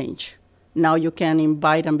 that has changed. Now you can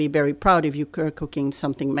invite and be very proud if you're cooking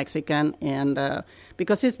something Mexican, and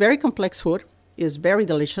because it's very complex food, it's very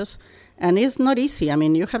delicious. And it's not easy. I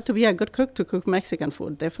mean, you have to be a good cook to cook Mexican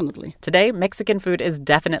food, definitely. Today, Mexican food is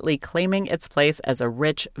definitely claiming its place as a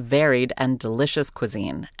rich, varied, and delicious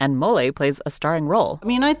cuisine. And mole plays a starring role. I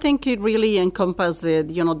mean, I think it really encompasses,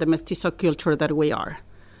 the mestizo culture that we are.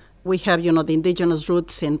 We have, the indigenous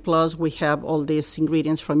roots, and plus we have all these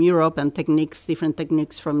ingredients from Europe and different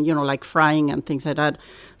techniques from, like frying and things like that.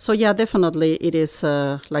 So, yeah, definitely it is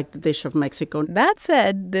like the dish of Mexico. That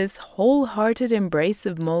said, this wholehearted embrace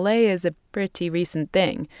of mole is a pretty recent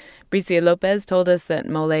thing. Bricia Lopez told us that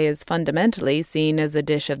mole is fundamentally seen as a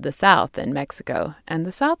dish of the South in Mexico. And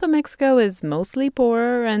the South of Mexico is mostly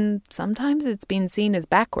poorer, and sometimes it's been seen as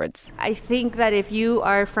backwards. I think that if you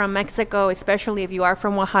are from Mexico, especially if you are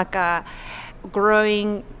from Oaxaca,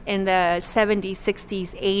 growing in the 70s,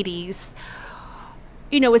 60s, 80s,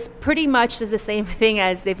 it's pretty much just the same thing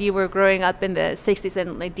as if you were growing up in the 60s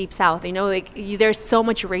in like deep south. There's so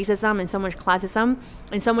much racism and so much classism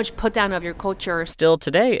and so much put down of your culture. Still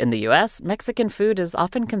today in the U.S., Mexican food is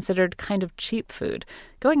often considered kind of cheap food.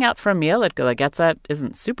 Going out for a meal at Guelaguetza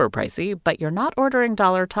isn't super pricey, but you're not ordering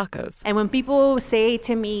dollar tacos. And when people say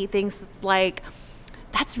to me things like,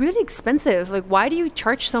 that's really expensive. Like, why do you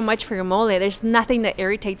charge so much for your mole? There's nothing that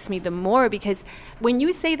irritates me the more, because when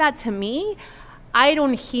you say that to me, I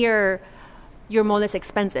don't hear your mole is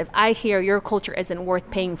expensive. I hear your culture isn't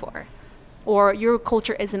worth paying for, or your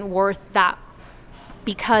culture isn't worth that.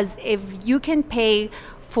 Because if you can pay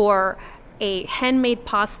for a handmade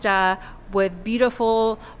pasta with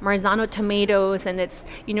beautiful Marzano tomatoes and it's,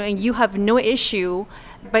 and you have no issue,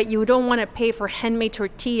 but you don't want to pay for handmade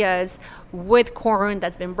tortillas with corn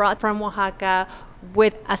that's been brought from Oaxaca,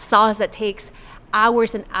 with a sauce that takes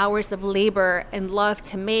hours and hours of labor and love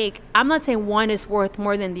to make. I'm not saying one is worth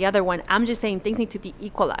more than the other one. I'm just saying things need to be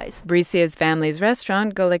equalized. Bricia's family's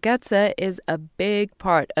restaurant, Guelaguetza, is a big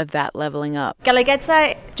part of that leveling up.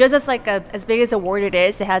 Guelaguetza, just as big as a word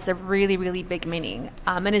it has a really, really big meaning.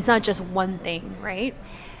 And it's not just one thing, right?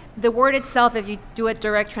 The word itself, if you do a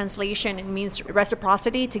direct translation, it means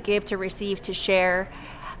reciprocity, to give, to receive, to share.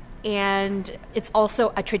 And it's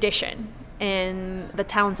also a tradition in the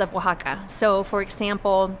towns of Oaxaca. So, for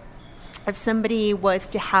example, if somebody was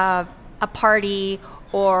to have a party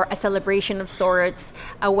or a celebration of sorts,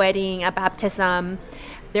 a wedding, a baptism,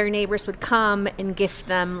 their neighbors would come and gift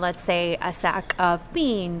them, let's say, a sack of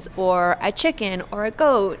beans or a chicken or a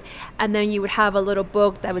goat. And then you would have a little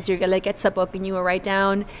book that was your Guelaguetza book, and you would write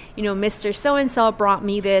down, Mr. So-and-so brought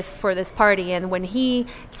me this for this party. And when he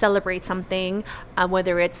celebrates something,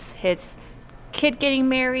 whether it's his kid getting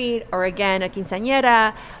married or again a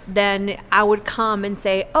quinceañera, then I would come and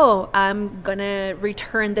say, I'm gonna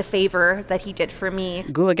return the favor that he did for me.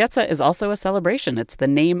 Guelaguetza is also a celebration. It's the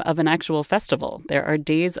name of an actual festival. There are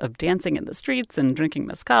days of dancing in the streets and drinking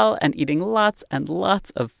mezcal and eating lots and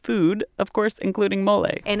lots of food, of course, including mole.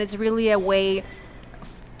 And it's really a way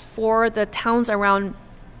for the towns around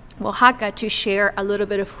Oaxaca to share a little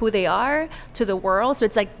bit of who they are to the world. So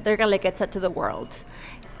it's like they're Guelaguetza to the world.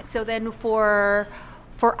 So then for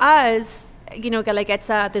us,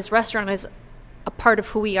 Guelaguetza, this restaurant is a part of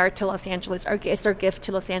who we are to Los Angeles. It's our gift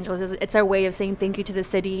to Los Angeles. It's our way of saying thank you to the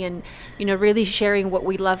city and, really sharing what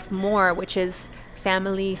we love more, which is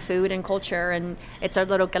family, food, and culture. And it's our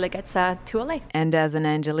little Guelaguetza to LA. And as an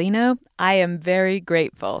Angelino, I am very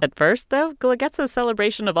grateful. At first, though, Guelaguetza's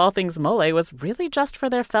celebration of all things mole was really just for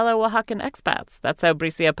their fellow Oaxacan expats. That's how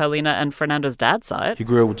Bricia, Paulina, and Fernando's dad saw it. He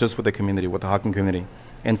grew up just with the community, with the Oaxacan community.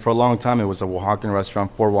 And for a long time, it was a Oaxacan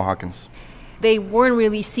restaurant for Oaxacans. They weren't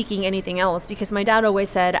really seeking anything else, because my dad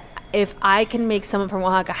always said, if I can make someone from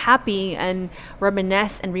Oaxaca happy and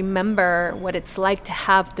reminisce and remember what it's like to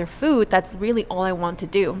have their food, that's really all I want to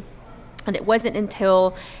do. And it wasn't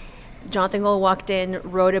until Jonathan Gold walked in,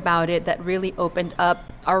 wrote about it, that really opened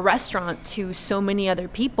up our restaurant to so many other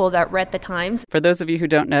people that read the Times. For those of you who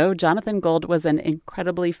don't know, Jonathan Gold was an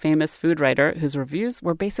incredibly famous food writer whose reviews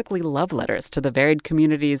were basically love letters to the varied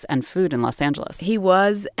communities and food in Los Angeles. He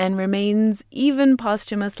was and remains, even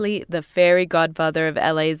posthumously, the fairy godfather of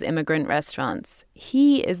LA's immigrant restaurants.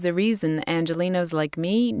 He is the reason Angelinos like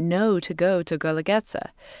me know to go to Guelaguetza.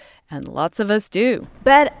 And lots of us do.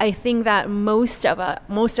 But I think that most of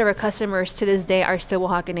our customers to this day are still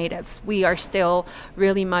Oaxaca natives. We are still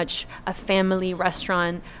really much a family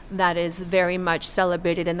restaurant that is very much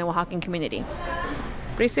celebrated in the Oaxacan community.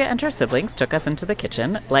 Bricia and her siblings took us into the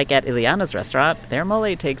kitchen. Like at Ileana's restaurant, their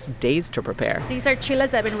mole takes days to prepare. These are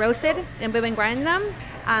chiles that have been roasted, and we've been grinding them.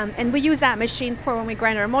 And we use that machine for when we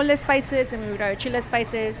grind our mole spices and we do our chile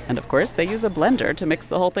spices. And of course, they use a blender to mix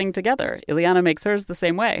the whole thing together. Ileana makes hers the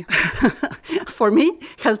same way. For me,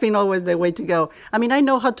 has been always the way to go. I mean, I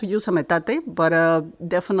know how to use a metate, but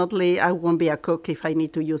definitely I won't be a cook if I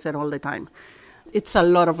need to use it all the time. It's a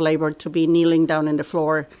lot of labor to be kneeling down in the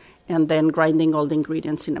floor and then grinding all the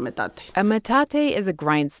ingredients in a metate. A metate is a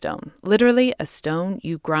grindstone, literally a stone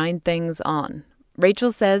you grind things on.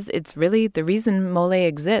 Rachel says it's really the reason mole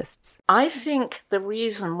exists. I think the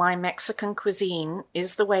reason why Mexican cuisine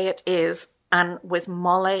is the way it is, and with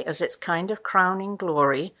mole as its kind of crowning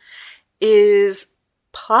glory, is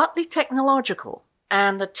partly technological.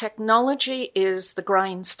 And the technology is the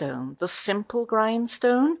grindstone, the simple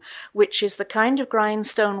grindstone, which is the kind of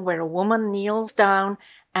grindstone where a woman kneels down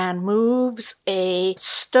and moves a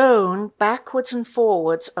stone backwards and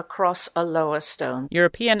forwards across a lower stone.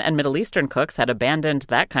 European and Middle Eastern cooks had abandoned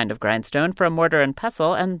that kind of grindstone for a mortar and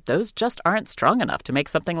pestle, and those just aren't strong enough to make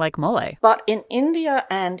something like mole. But in India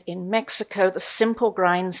and in Mexico, the simple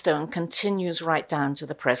grindstone continues right down to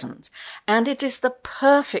the present. And it is the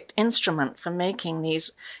perfect instrument for making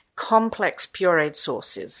these complex pureed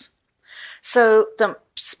sauces. So the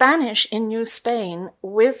Spanish in New Spain,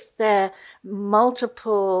 with their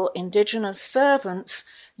multiple indigenous servants,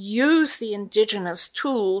 use the indigenous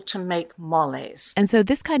tool to make moles. And so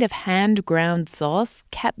this kind of hand-ground sauce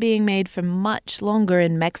kept being made for much longer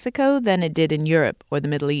in Mexico than it did in Europe or the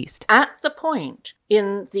Middle East. At the point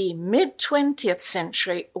in the mid-20th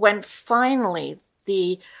century, when finally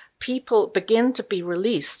the people begin to be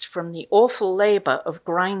released from the awful labor of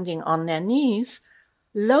grinding on their knees,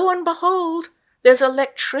 lo and behold, there's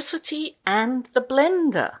electricity and the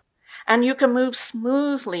blender. And you can move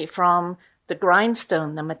smoothly from the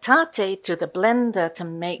grindstone, the metate, to the blender to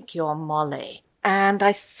make your mole. And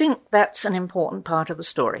I think that's an important part of the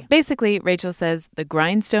story. Basically, Rachel says the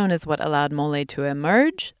grindstone is what allowed mole to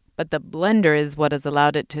emerge, but the blender is what has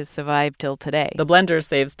allowed it to survive till today. The blender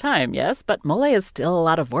saves time, yes, but mole is still a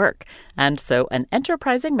lot of work. And so an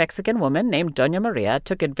enterprising Mexican woman named Doña Maria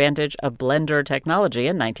took advantage of blender technology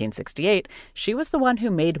in 1968. She was the one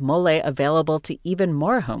who made mole available to even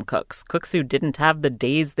more home cooks who didn't have the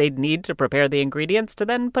days they'd need to prepare the ingredients to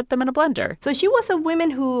then put them in a blender. So she was a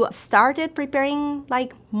woman who started preparing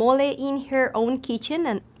like mole in her own kitchen,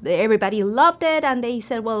 and everybody loved it, and they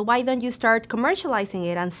said, well, why don't you start commercializing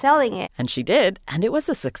it and selling it? And she did, and it was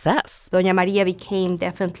a success. Doña Maria became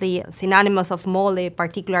definitely synonymous of mole,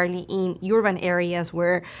 particularly in urban areas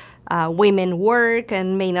where women work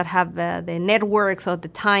and may not have the networks or the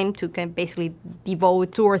time to basically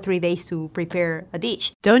devote 2 or 3 days to prepare a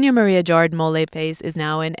dish. Doña Maria jarred mole paste is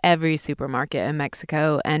now in every supermarket in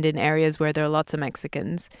Mexico and in areas where there are lots of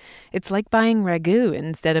Mexicans. It's like buying ragu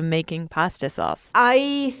instead of making pasta sauce.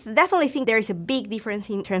 I definitely think there is a big difference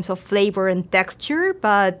in terms of flavor and texture,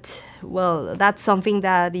 but, well, that's something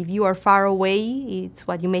that if you are far away, it's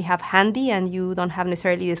what you may have handy and you don't have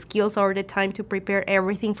necessarily the skills or the time to prepare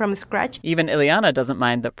everything from scratch. Even Ileana doesn't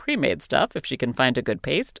mind the pre-made stuff if she can find a good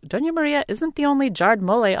paste. Doña Maria isn't the only jarred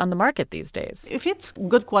mole on the market these days. If it's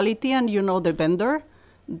good quality and you know the vendor,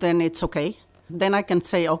 then it's okay. Then I can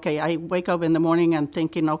say, okay, I wake up in the morning and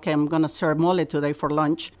thinking, okay, I'm going to serve mole today for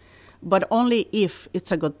lunch, but only if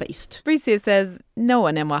it's a good paste. Bricia says no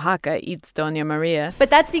one in Oaxaca eats Doña Maria. But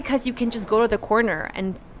that's because you can just go to the corner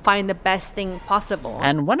and find the best thing possible.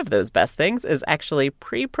 And one of those best things is actually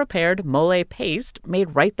pre-prepared mole paste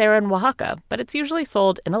made right there in Oaxaca, but it's usually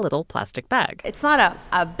sold in a little plastic bag. It's not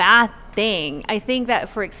a bad thing. I think that,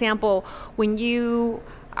 for example, when you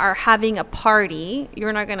are having a party,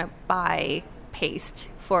 you're not going to buy paste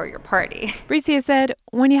for your party. Bricia said,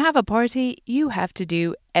 when you have a party, you have to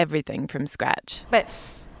do everything from scratch. But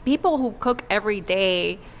people who cook every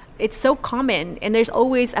day, it's so common, and there's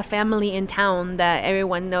always a family in town that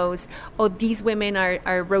everyone knows, oh, these women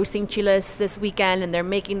are roasting chiles this weekend and they're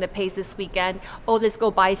making the paste this weekend. Oh, let's go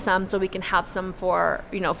buy some so we can have some for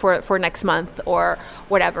next month or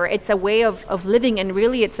whatever. It's a way of living, and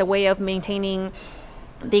really it's a way of maintaining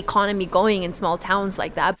the economy going in small towns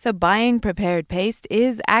like that. So buying prepared paste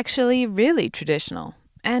is actually really traditional.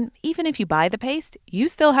 And even if you buy the paste, you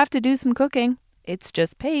still have to do some cooking. It's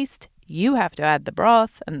just paste. You have to add the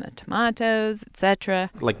broth and the tomatoes,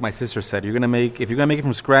 etc. Like my sister said, if you're gonna make it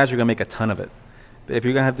from scratch, you're gonna make a ton of it. But if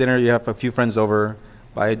you're gonna have dinner, you have a few friends over,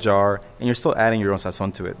 buy a jar, and you're still adding your own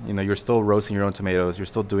sazon to it. You know, you're still roasting your own tomatoes. You're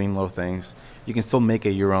still doing little things. You can still make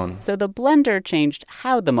it your own. So the blender changed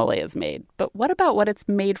how the mole is made. But what about what it's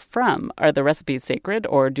made from? Are the recipes sacred,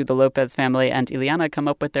 or do the Lopez family and Ileana come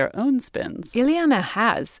up with their own spins? Ileana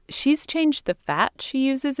has. She's changed the fat she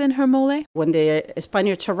uses in her mole. When the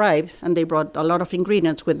Spaniards arrived and they brought a lot of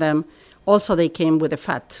ingredients with them, also they came with a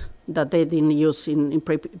fat that they didn't use in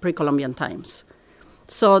pre-Columbian times.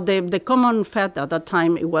 So the common fat at that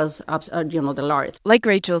time, it was, the lard. Like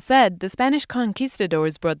Rachel said, the Spanish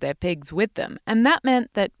conquistadors brought their pigs with them, and that meant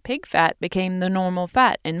that pig fat became the normal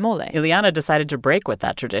fat in mole. Ileana decided to break with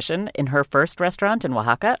that tradition. In her first restaurant in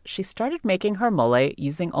Oaxaca, she started making her mole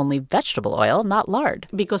using only vegetable oil, not lard.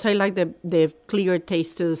 Because I like the clear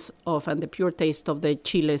tastes and the pure taste of the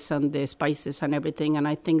chiles and the spices and everything, and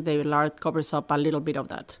I think the lard covers up a little bit of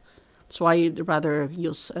that. So I'd rather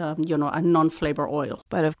use, a non-flavor oil.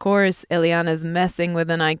 But of course, Ileana's messing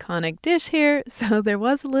with an iconic dish here, so there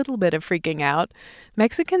was a little bit of freaking out.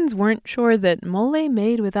 Mexicans weren't sure that mole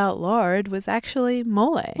made without lard was actually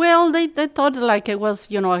mole. Well, they thought like it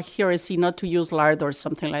was, a heresy not to use lard or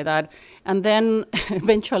something like that. And then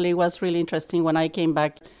eventually it was really interesting when I came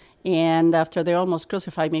back, and after they almost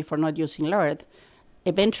crucified me for not using lard,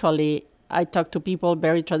 eventually I talked to people,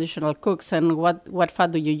 very traditional cooks, and what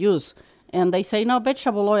fat do you use? And they say, no,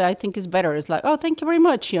 vegetable oil, I think is better. It's like, oh, thank you very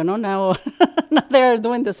much. Now they're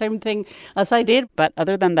doing the same thing as I did. But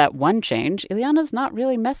other than that one change, Ileana's not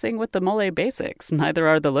really messing with the mole basics. Neither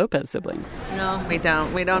are the Lopez siblings. No, we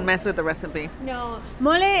don't. We don't mess with the recipe. No.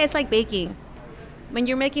 Mole is like baking. When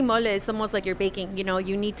you're making mole, it's almost like you're baking.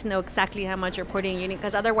 You need to know exactly how much you're putting in,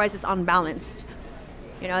 because otherwise it's unbalanced.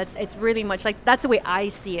 It's really much like, that's the way I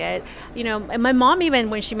see it. And my mom,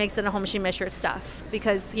 even when she makes it at home, she measures stuff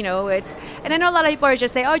because, it's, and I know a lot of people are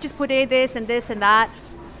just say, oh, just put in this and this and that.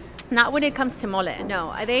 Not when it comes to mole.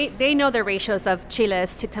 No, they know the ratios of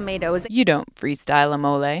chiles to tomatoes. You don't freestyle a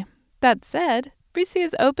mole. That said, Bricia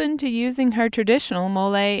is open to using her traditional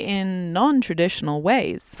mole in non-traditional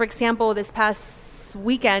ways. For example, this past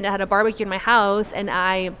weekend, I had a barbecue in my house, and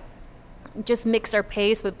I just mixed our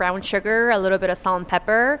paste with brown sugar, a little bit of salt and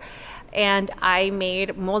pepper, and I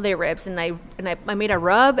made mole ribs, and I made a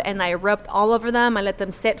rub, and I rubbed all over them. I let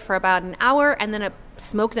them sit for about an hour, and then I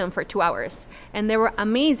smoked them for 2 hours, and they were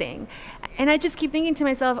amazing. And I just keep thinking to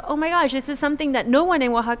myself, oh my gosh, this is something that no one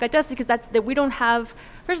in Oaxaca does, because we don't have,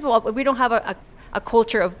 first of all, we don't have a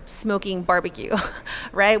culture of smoking barbecue,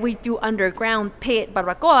 right? We do underground pit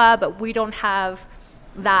barbacoa, but we don't have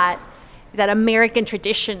that American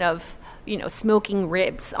tradition of smoking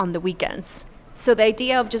ribs on the weekends. So the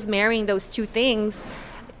idea of just marrying those two things,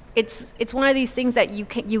 it's one of these things that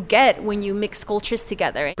you get when you mix cultures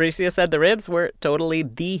together. Bricia said the ribs were totally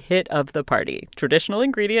the hit of the party. Traditional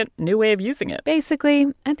ingredient, new way of using it. Basically,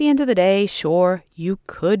 at the end of the day, sure, you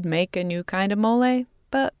could make a new kind of mole,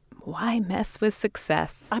 but why mess with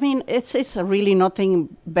success? I mean, it's really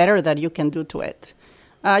nothing better that you can do to it.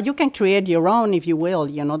 You can create your own, if you will.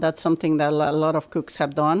 That's something that a lot of cooks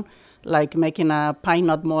have done, like making a pine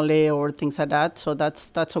nut mole or things like that. So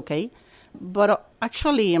that's okay. But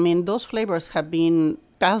actually, I mean, those flavors have been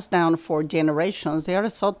passed down for generations. They are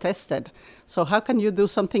so tested. So how can you do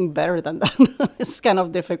something better than that? It's kind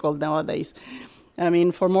of difficult nowadays. I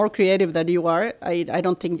mean, for more creative that you are, I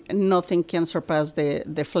don't think nothing can surpass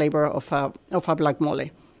the flavor of a black mole,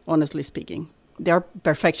 honestly speaking. They're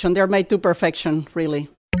perfection. They're made to perfection, really.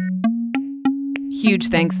 Huge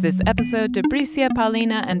thanks this episode to Bricia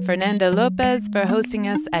Paulina and Fernanda Lopez for hosting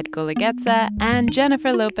us at Golaguetza, and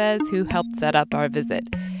Jennifer Lopez, who helped set up our visit.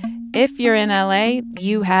 If you're in LA,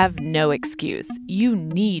 you have no excuse. You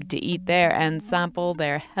need to eat there and sample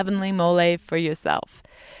their heavenly mole for yourself.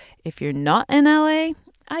 If you're not in LA,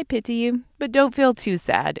 I pity you, but don't feel too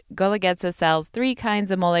sad. Golaguetza sells 3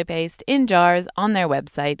 kinds of mole paste in jars on their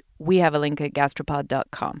website. We have a link at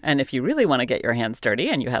gastropod.com. And if you really want to get your hands dirty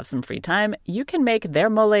and you have some free time, you can make their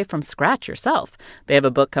mole from scratch yourself. They have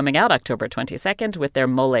a book coming out October 22nd with their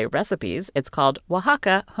mole recipes. It's called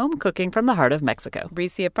Oaxaca, Home Cooking from the Heart of Mexico.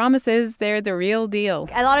 Bricia promises they're the real deal.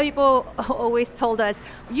 A lot of people always told us,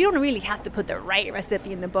 you don't really have to put the right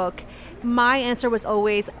recipe in the book. My answer was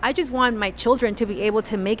always, I just want my children to be able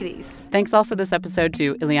to make these. Thanks also this episode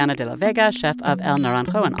to Ileana de la Vega, chef of El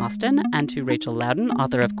Naranjo in Austin, and to Rachel Loudon,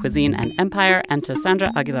 author of Cuisine and Empire, and to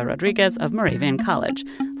Sandra Aguilar Rodriguez of Moravian College.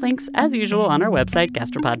 Links, as usual, on our website,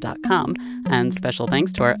 gastropod.com. And special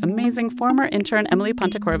thanks to our amazing former intern, Emily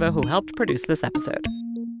Pontecorvo, who helped produce this episode.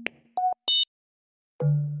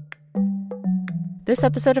 This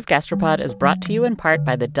episode of Gastropod is brought to you in part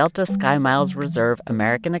by the Delta SkyMiles Reserve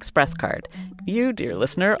American Express card. You, dear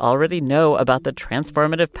listener, already know about the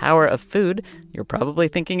transformative power of food. You're probably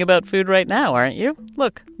thinking about food right now, aren't you?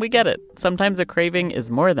 Look, we get it. Sometimes a craving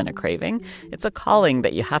is more than a craving. It's a calling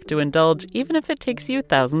that you have to indulge, even if it takes you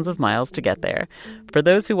thousands of miles to get there. For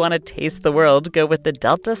those who want to taste the world, go with the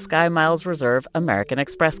Delta SkyMiles Reserve American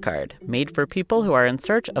Express card, made for people who are in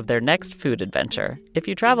search of their next food adventure. If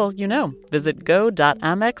you travel, you know. Visit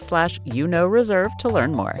go.amex/reserve to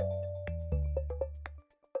learn more.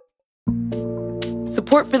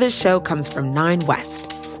 Support for this show comes from Nine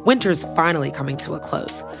West. Winter's finally coming to a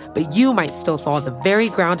close, but you might still thaw the very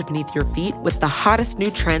ground beneath your feet with the hottest new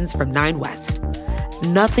trends from Nine West.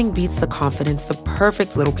 Nothing beats the confidence the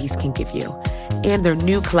perfect little piece can give you. And their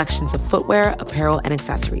new collections of footwear, apparel, and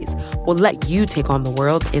accessories will let you take on the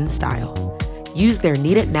world in style. Use their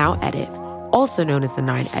Need It Now edit, also known as the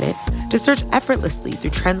 9 Edit, to search effortlessly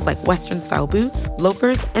through trends like Western-style boots,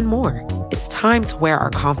 loafers, and more. It's time to wear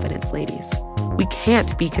our confidence, ladies. We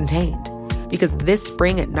can't be contained, because this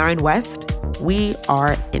spring at 9 West, we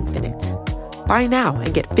are infinite. Buy now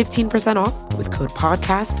and get 15% off with code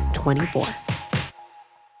PODCAST24.